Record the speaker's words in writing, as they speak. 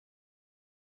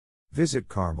Visit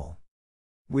Carmel.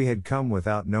 We had come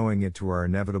without knowing it to our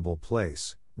inevitable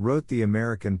place, wrote the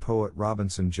American poet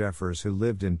Robinson Jeffers, who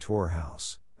lived in Tor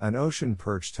House, an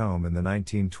ocean-perched home in the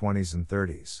 1920s and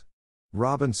 30s.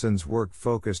 Robinson's work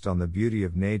focused on the beauty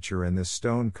of nature, and this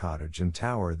stone cottage and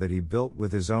tower that he built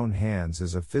with his own hands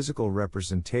is a physical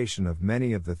representation of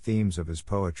many of the themes of his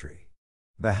poetry.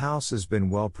 The house has been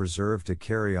well preserved to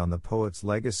carry on the poet's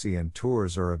legacy, and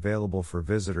tours are available for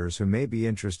visitors who may be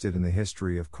interested in the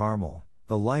history of Carmel,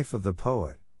 the life of the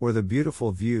poet, or the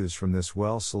beautiful views from this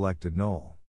well-selected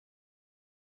knoll.